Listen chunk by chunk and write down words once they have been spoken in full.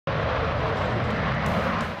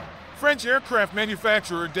French aircraft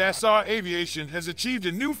manufacturer Dassault Aviation has achieved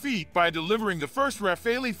a new feat by delivering the first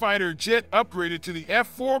Rafale fighter jet upgraded to the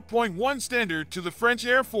F4.1 standard to the French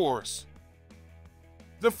Air Force.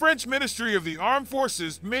 The French Ministry of the Armed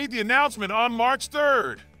Forces made the announcement on March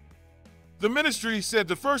 3rd. The ministry said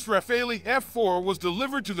the first Rafale F4 was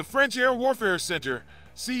delivered to the French Air Warfare Center,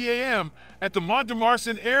 CEAM, at the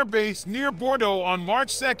Mont-de-Marsan Air Base near Bordeaux on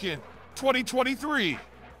March 2, 2023.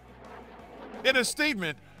 In a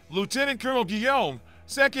statement, Lieutenant Colonel Guillaume,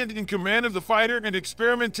 second in command of the Fighter and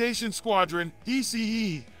Experimentation Squadron,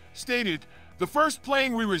 ECE, stated, "The first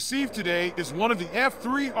plane we received today is one of the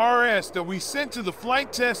F3RS that we sent to the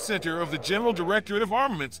Flight Test Center of the General Directorate of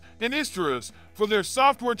Armaments in Istras for their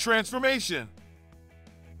software transformation."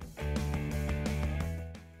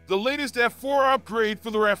 The latest F4 upgrade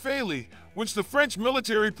for the Rafale, which the French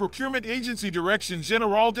Military Procurement Agency Direction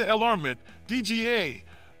Générale de l'Armement, DGA,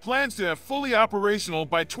 plans to have fully operational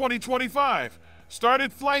by 2025,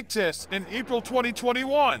 started flight tests in April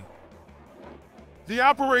 2021. The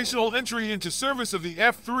operational entry into service of the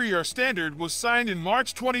F3R standard was signed in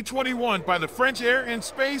March 2021 by the French Air and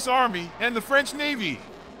Space Army and the French Navy.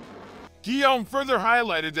 Guillaume further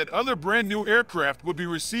highlighted that other brand-new aircraft would be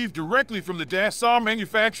received directly from the Dassault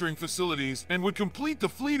manufacturing facilities and would complete the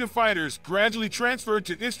fleet of fighters gradually transferred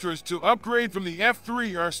to Istras to upgrade from the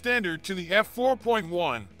F3R standard to the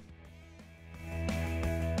F4.1.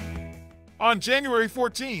 On January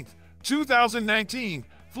 14, 2019,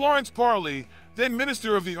 Florence Parly, then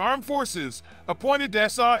Minister of the Armed Forces, appointed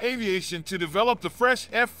Dassault Aviation to develop the fresh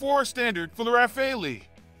F4 standard for the Rafale.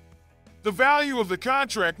 The value of the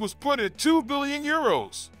contract was put at €2 billion.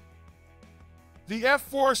 The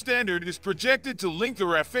F4 standard is projected to link the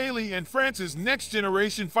Rafale and France's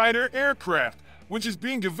next-generation fighter aircraft, which is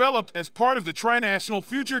being developed as part of the Trinational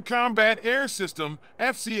Future Combat Air System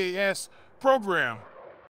 (FCAS) program.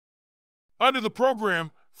 Under the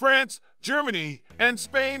program, France, Germany, and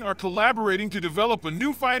Spain are collaborating to develop a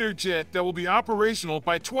new fighter jet that will be operational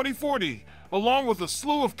by 2040, along with a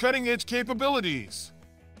slew of cutting-edge capabilities.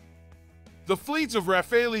 The fleets of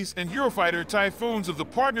Rafales and Eurofighter Typhoons of the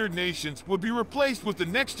partnered nations would be replaced with the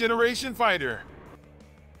next-generation fighter.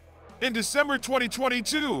 In December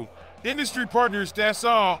 2022, industry partners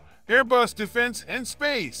Dassault, Airbus Defence and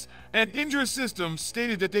Space, and Indra Systems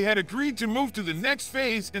stated that they had agreed to move to the next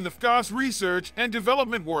phase in the FCAS research and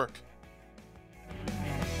development work.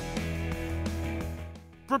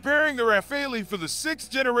 Preparing the Rafale for the sixth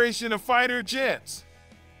generation of fighter jets.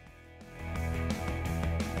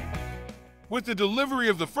 With the delivery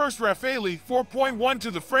of the first Rafale 4.1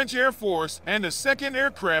 to the French Air Force and a second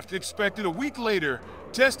aircraft expected a week later,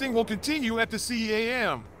 testing will continue at the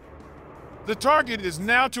CEAM. The target is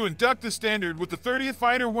now to induct the standard with the 30th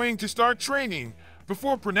Fighter Wing to start training,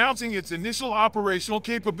 before pronouncing its initial operational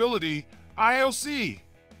capability, IOC.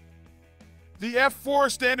 The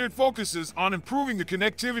F4 standard focuses on improving the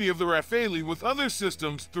connectivity of the Rafale with other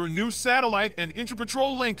systems through new satellite and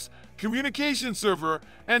inter-patrol links, communication server,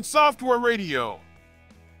 and software radio.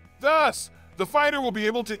 Thus, the fighter will be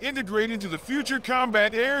able to integrate into the future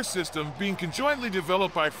combat air system being conjointly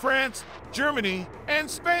developed by France, Germany,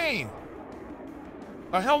 and Spain.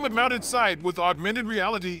 A helmet-mounted sight with augmented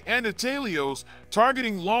reality and Atelios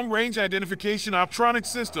targeting long-range identification optronic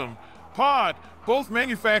system, POD, both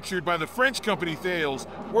manufactured by the French company Thales,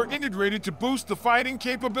 were integrated to boost the fighting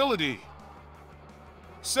capability.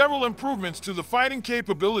 Several improvements to the fighting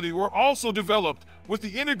capability were also developed, with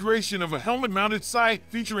the integration of a helmet-mounted sight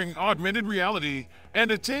featuring augmented reality and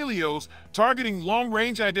Atelios targeting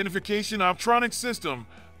long-range identification optronic system,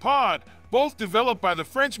 POD, both developed by the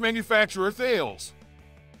French manufacturer Thales.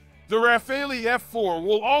 The Rafale F4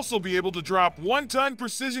 will also be able to drop 1-ton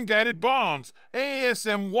precision-guided bombs,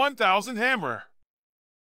 AASM-1000 Hammer.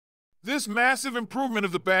 This massive improvement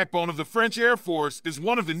of the backbone of the French Air Force is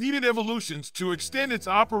one of the needed evolutions to extend its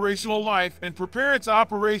operational life and prepare its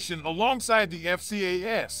operation alongside the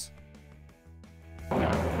FCAS.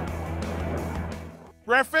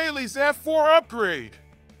 Rafale's F4 upgrade.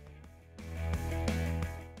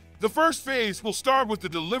 The first phase will start with the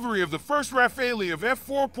delivery of the first Rafale of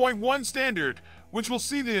F4.1 standard, which will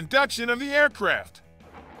see the induction of the aircraft.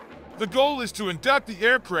 The goal is to induct the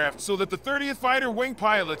aircraft so that the 30th Fighter Wing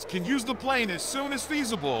pilots can use the plane as soon as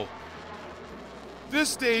feasible. This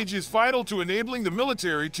stage is vital to enabling the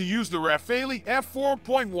military to use the Rafale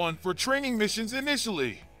F4.1 for training missions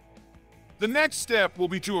initially. The next step will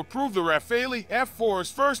be to approve the Rafale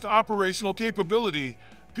F4's first operational capability,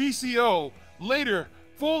 PCO. Later,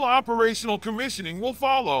 full operational commissioning will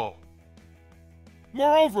follow.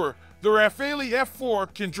 Moreover, The Rafale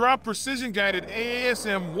F4 can drop precision-guided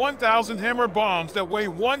AASM-1000 Hammer bombs that weigh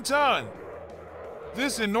 1 ton.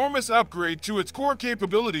 This enormous upgrade to its core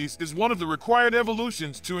capabilities is one of the required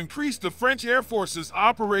evolutions to increase the French Air Force's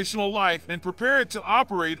operational life and prepare it to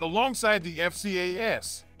operate alongside the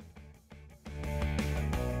FCAS.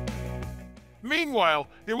 Meanwhile,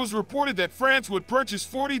 it was reported that France would purchase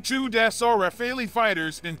 42 Dassault Rafale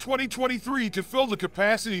fighters in 2023 to fill the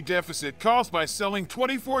capacity deficit caused by selling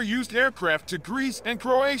 24 used aircraft to Greece and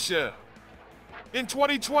Croatia. In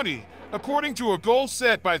 2020, according to a goal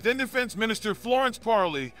set by then Defense Minister Florence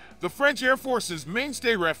Parly, the French Air Force's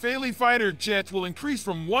mainstay Rafale fighter jets will increase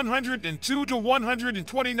from 102 to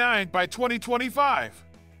 129 by 2025.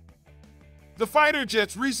 The fighter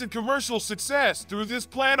jet's recent commercial success threw this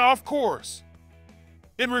plan off course.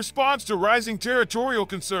 In response to rising territorial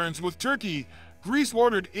concerns with Turkey, Greece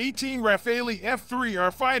ordered 18 Rafale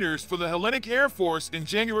F4 fighters for the Hellenic Air Force in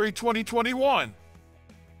January 2021.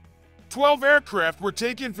 12 aircraft were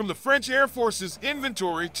taken from the French Air Force's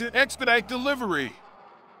inventory to expedite delivery.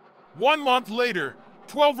 1 month later,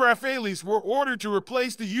 12 Rafales were ordered to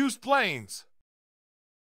replace the used planes.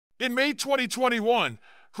 In May 2021,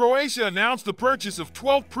 Croatia announced the purchase of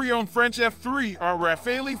 12 pre-owned French F4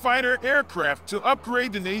 Rafale fighter aircraft to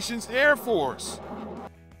upgrade the nation's air force.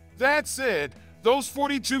 That said, those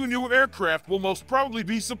 42 new aircraft will most probably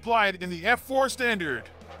be supplied in the F4 standard.